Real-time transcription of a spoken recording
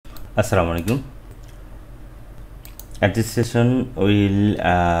Assalamu alaikum. At this session, we will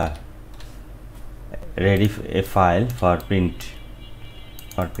ready a file for printing.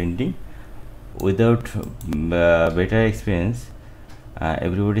 Without better experience,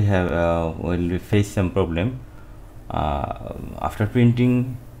 everybody will face some problem. After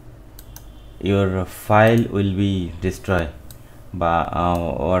printing, your file will be destroyed,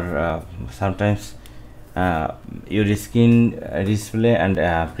 or sometimes your screen display and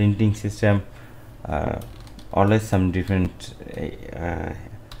printing system always some different,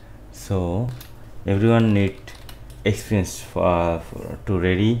 so everyone need experience to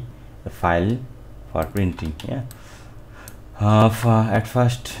ready a file for printing. At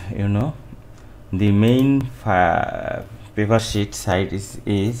first, the main paper sheet size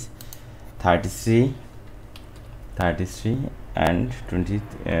is 33 and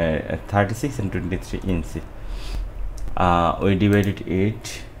 36 and 23 inches. We divided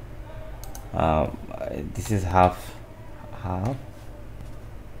it. This is half,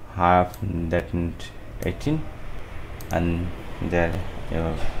 that means 18, and there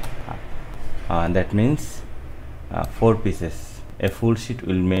that means 4 pieces. A full sheet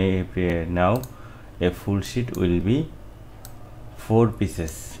will now a full sheet will be 4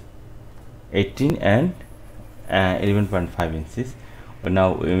 pieces, 18 and 11.5 inches.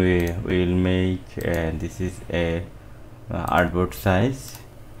 Now we will make this is a artboard size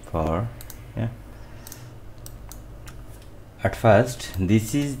for. At first,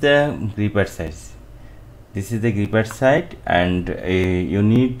 this is the gripper size. This is the gripper side, and you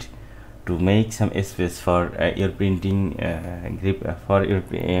need to make some space for your printing grip for your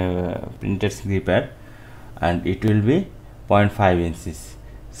printer's gripper, and it will be 0.5 inches.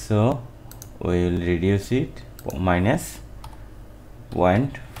 So we will reduce it minus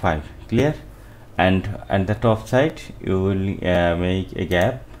 0.5. Clear? And at the top side, you will make a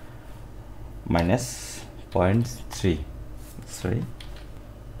gap minus 0.3. Sorry,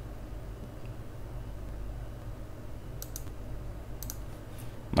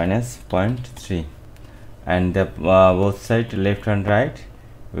 minus 0.3, and the both side left and right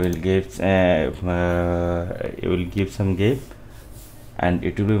will give you will give some gap, and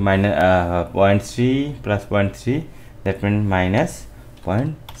it will be minus 0.3 plus 0.3, that means minus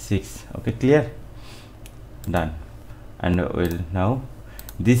 0.6. Okay, clear? Done. And we'll now,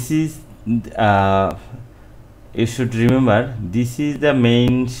 this is you should remember, this is the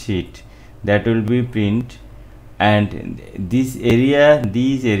main sheet that will be print, and this area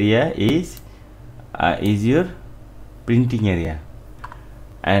is your printing area,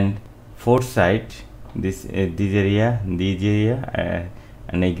 and fourth side, this area and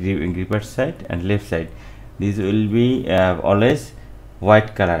a gripper side and left side, this will be always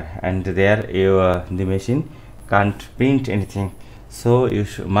white color, and there the machine can't print anything, so you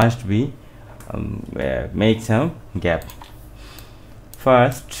must be make some gap.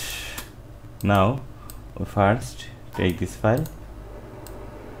 First take this file,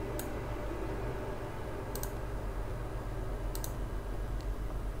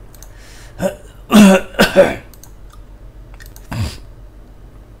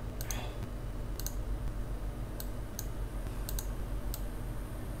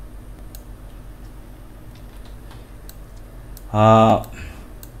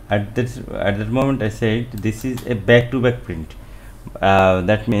 at that moment I said this is a back-to-back print.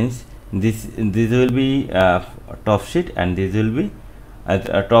 That means this will be top sheet, and this will be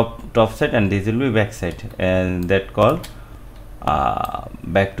top side, and this will be back side, and that called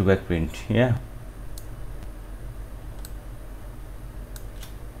back-to-back print. Yeah.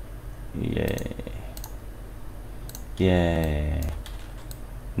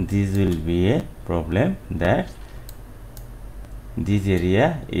 This will be a problem, that this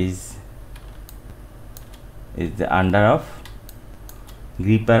area is the under of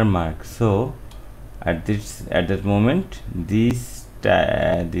gripper mark. So at that moment, this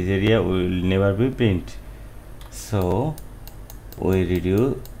area will never be print. So we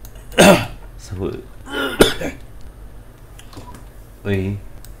reduce. So we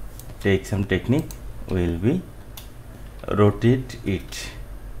take some technique. Will be rotate it,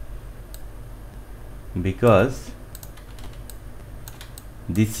 because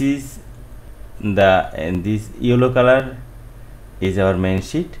this is this yellow color is our main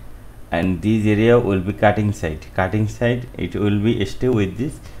sheet, and this area will be cutting side. It will be stay with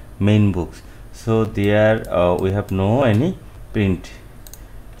this main books, so there we have no any print.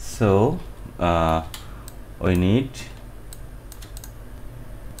 So we need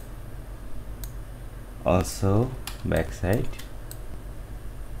also back side,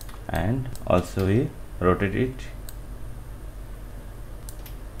 and also we rotate it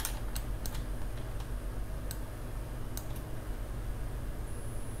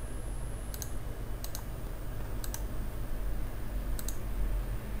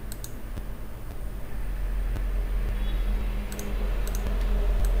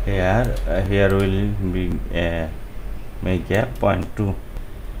Here will be make a 0.2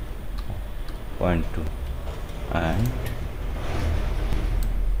 and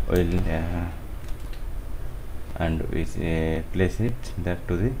will we place it that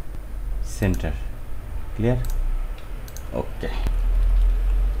to the center. Clear? Okay.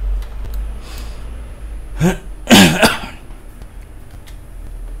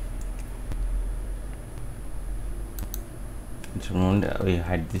 So we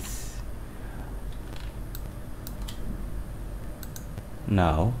hide this.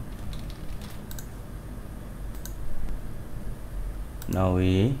 Now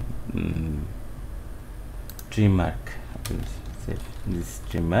we trim mark. Set this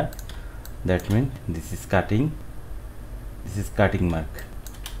trim mark. That means this is cutting. This is cutting mark.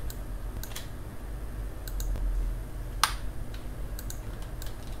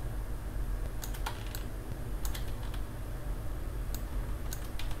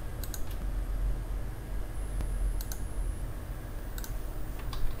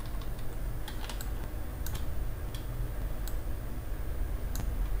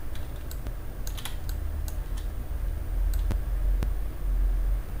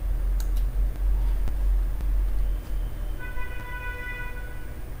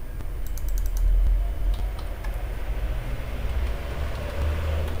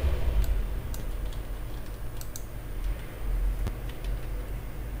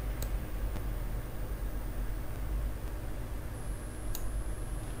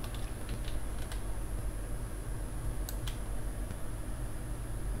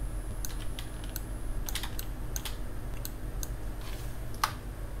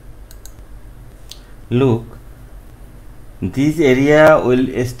 Look, this area will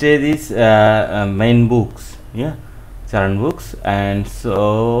stay this main books, yeah, churn books, and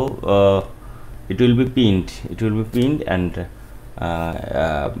so it will be pinned. It will be pinned and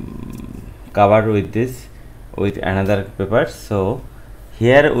covered with this with another paper. So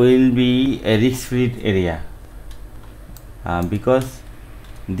here will be a risk-free area because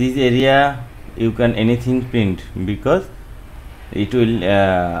this area you can anything print because it will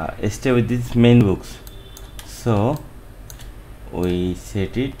stay with these main books. So we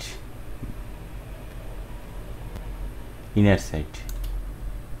set it inner side.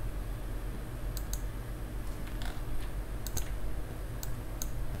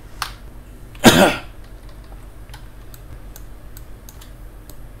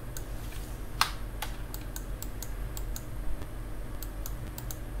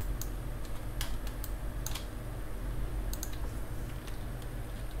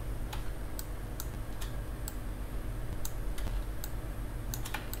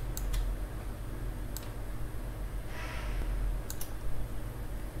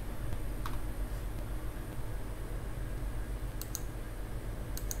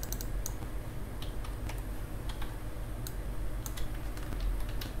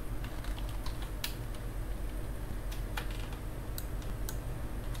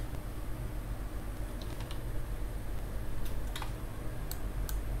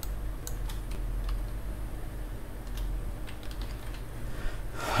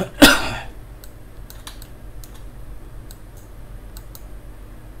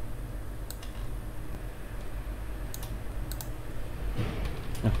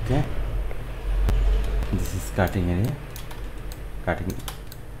 Okay, this is cutting area,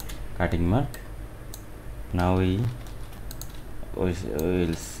 cutting mark. Now we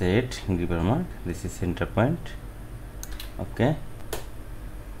will set gripper mark. This is center point. Okay,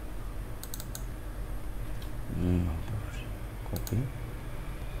 copy.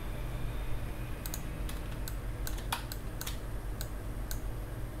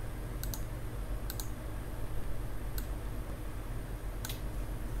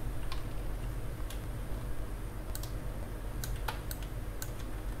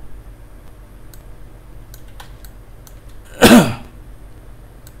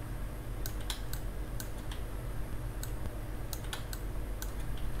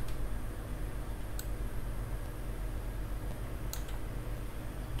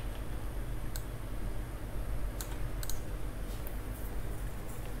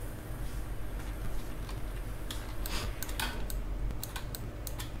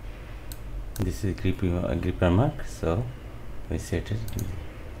 This is gripper mark, so we set it.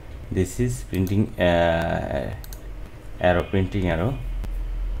 This is printing arrow, printing arrow.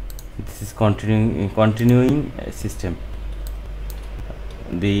 This is continuing system.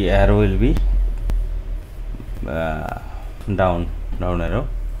 The arrow will be down arrow.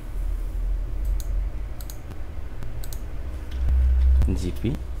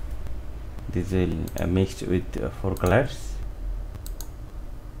 GP. This will mixed with 4 colors.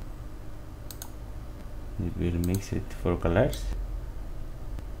 We'll mix with 4 colors.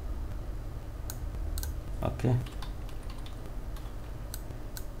 Okay.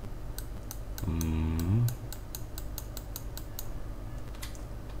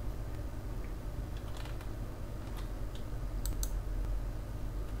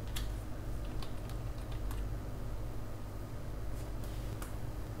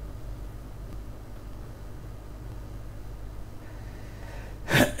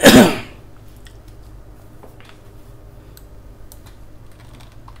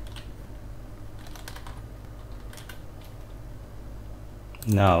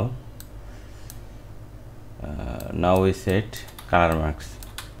 Now we set color marks.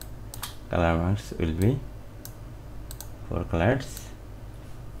 Color marks will be 4 colors.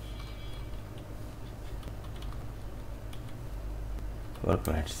 Four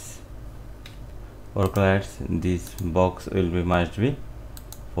colors. This box will be must be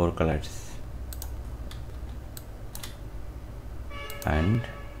 4 colors, and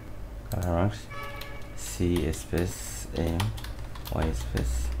color marks C space M Y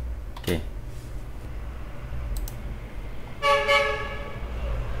space K.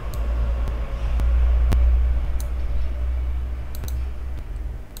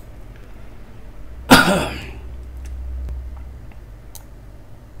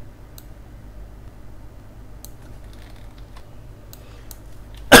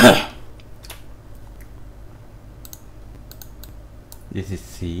 This is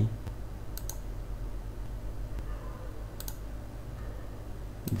C,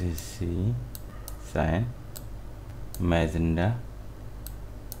 this is C, cyan, magenta,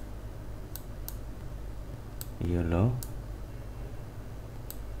 yellow,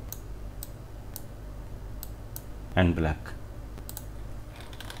 and black.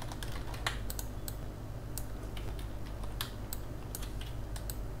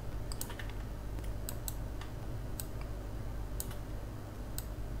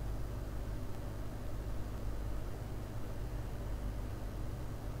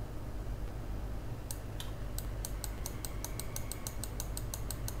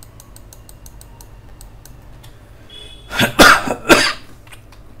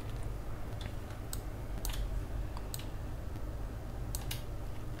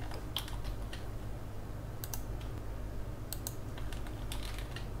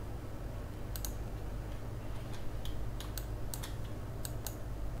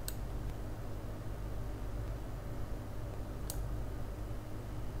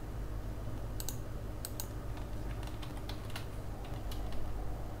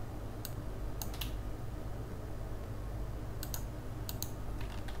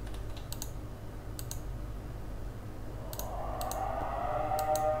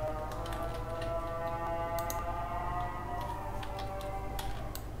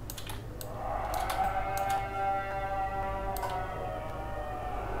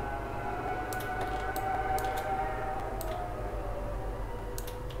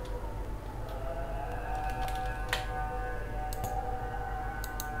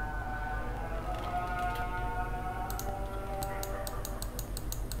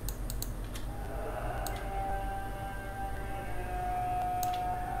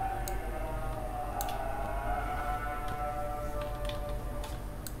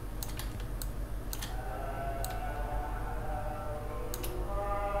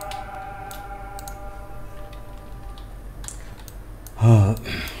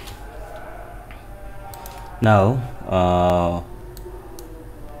 Now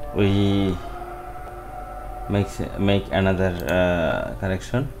we make another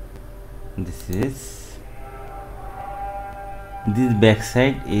correction. This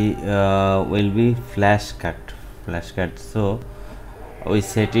backside will be flash cut. So we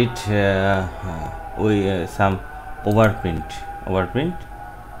set it some overprint.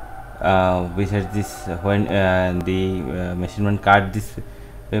 Besides this, when the machine cut this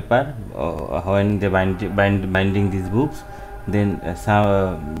paper, when they binding these books, then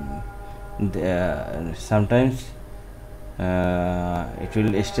sometimes it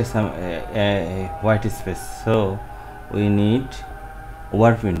will stay some white space, so we need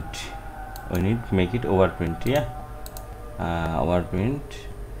overprint. We need to make it overprint. Overprint.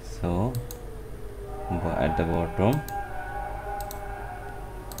 So at the bottom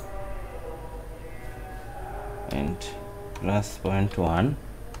and plus 0.1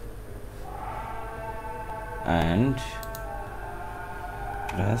 and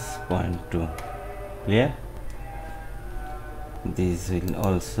plus 0.2. clear? This will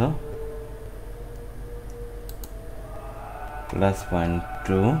also plus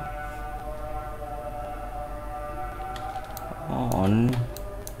 0.2 on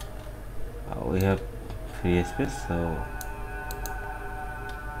we have free space, so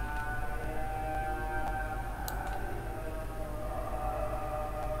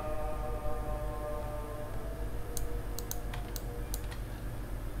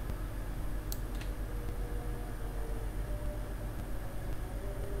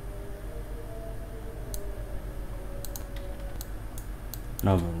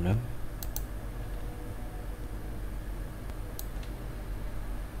no problem.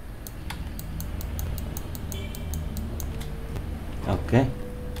 Okay.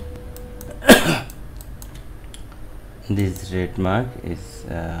 This red mark is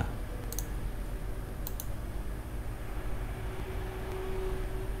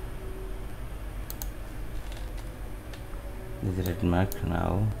this red mark.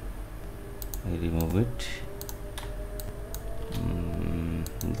 Now I remove it.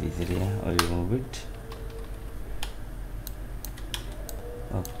 This area I remove it.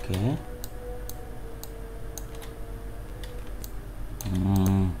 Okay.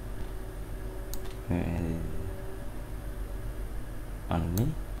 Only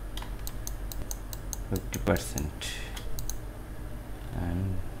 50%,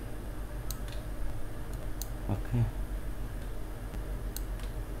 and okay,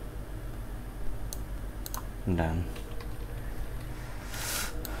 done.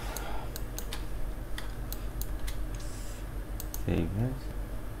 Save as.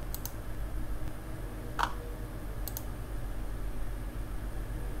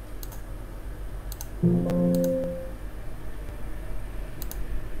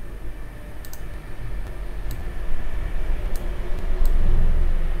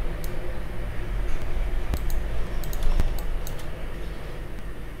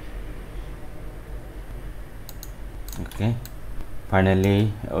 Okay,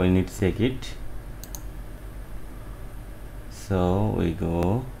 finally we need to check it, so we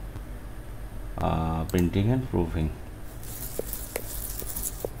go printing and proofing.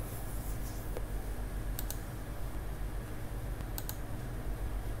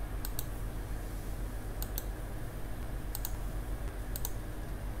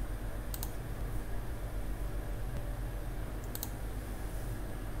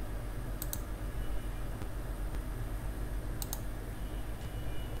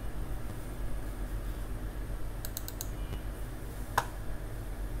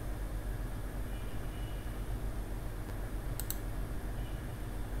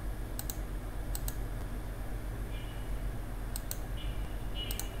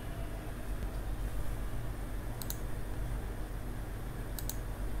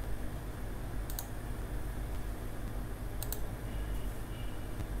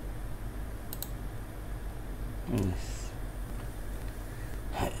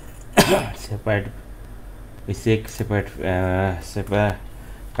 Separate, we check separate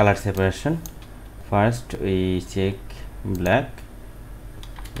color separation. First we check black.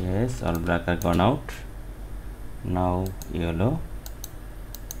 Yes, all black are gone out. Now yellow.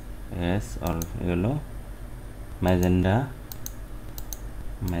 Yes, all yellow. Magenta,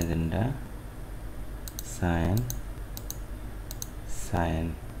 magenta, cyan,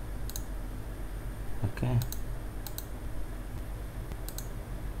 cyan. Okay,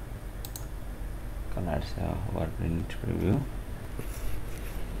 colors our print preview.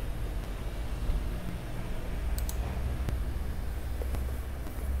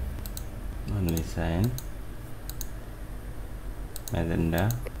 Only cyan, magenta,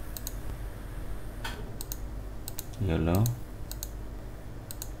 yellow,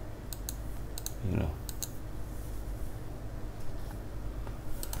 yellow.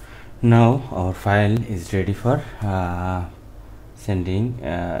 Now our file is ready for sending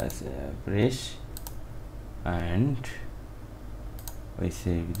press, and we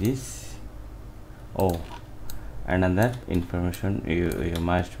save this. Oh, another information you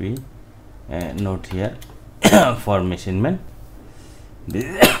must be note here for measurement.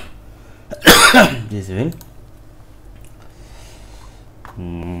 This this will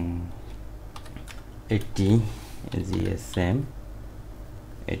 80 GSM,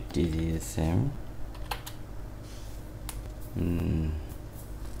 80 GSM,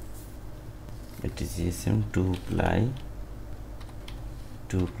 80 GSM 2 ply,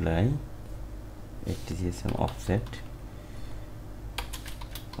 2 ply, 80 GSM offset,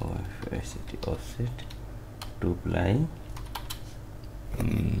 offset 2 ply,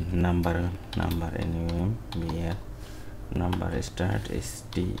 number NUM here, number start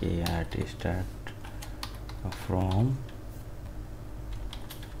START start from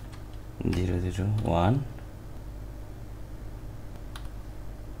 001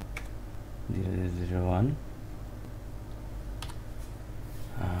 001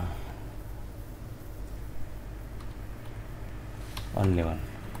 only one.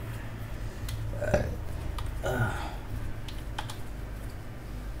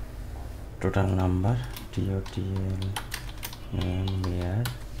 Total number total name here,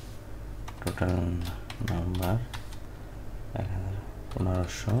 total number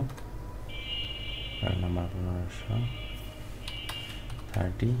 1500, total number 1500,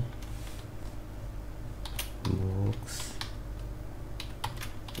 30 books.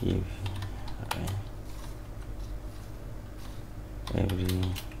 If every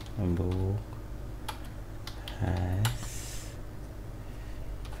book has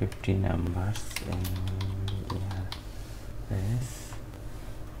 50 numbers in yes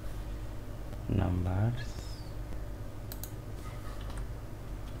numbers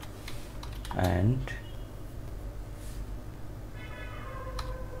and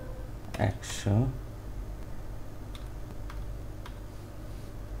 100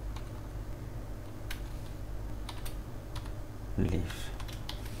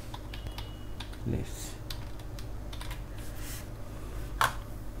 leaves.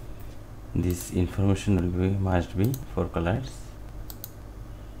 This information will be must be 4 colors.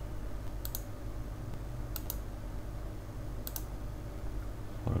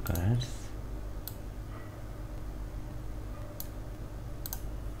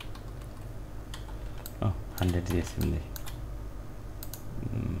 Oh, 100 yes, 100.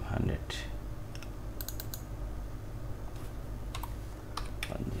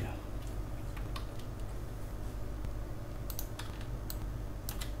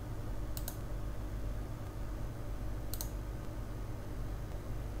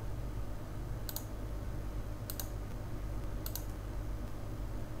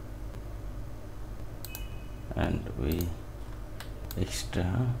 And we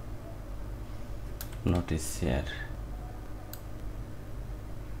extra notice here.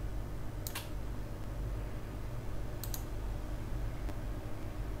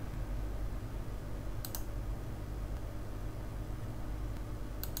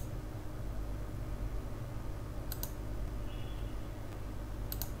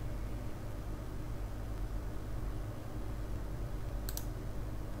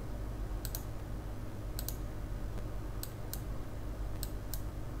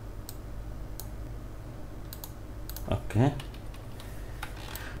 Okay,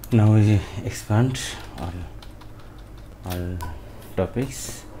 now we expand all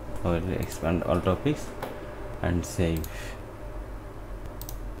topics. I will expand all topics and save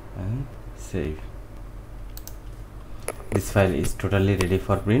This file is totally ready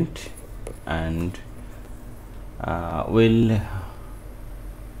for print, and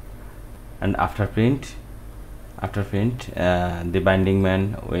after print the binding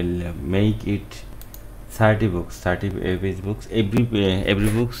man will make it 30 books, 30 page books. Every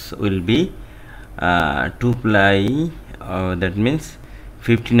books will be 2 ply, that means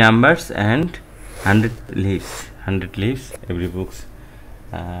 50 numbers and 100 leaves every books.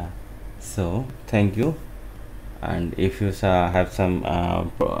 So thank you, and if you have some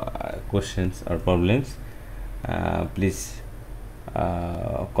questions or problems, please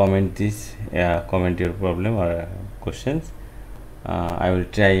comment your problem or questions. I will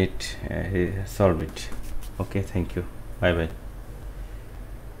try it, solve it. Okay, thank you. Bye bye.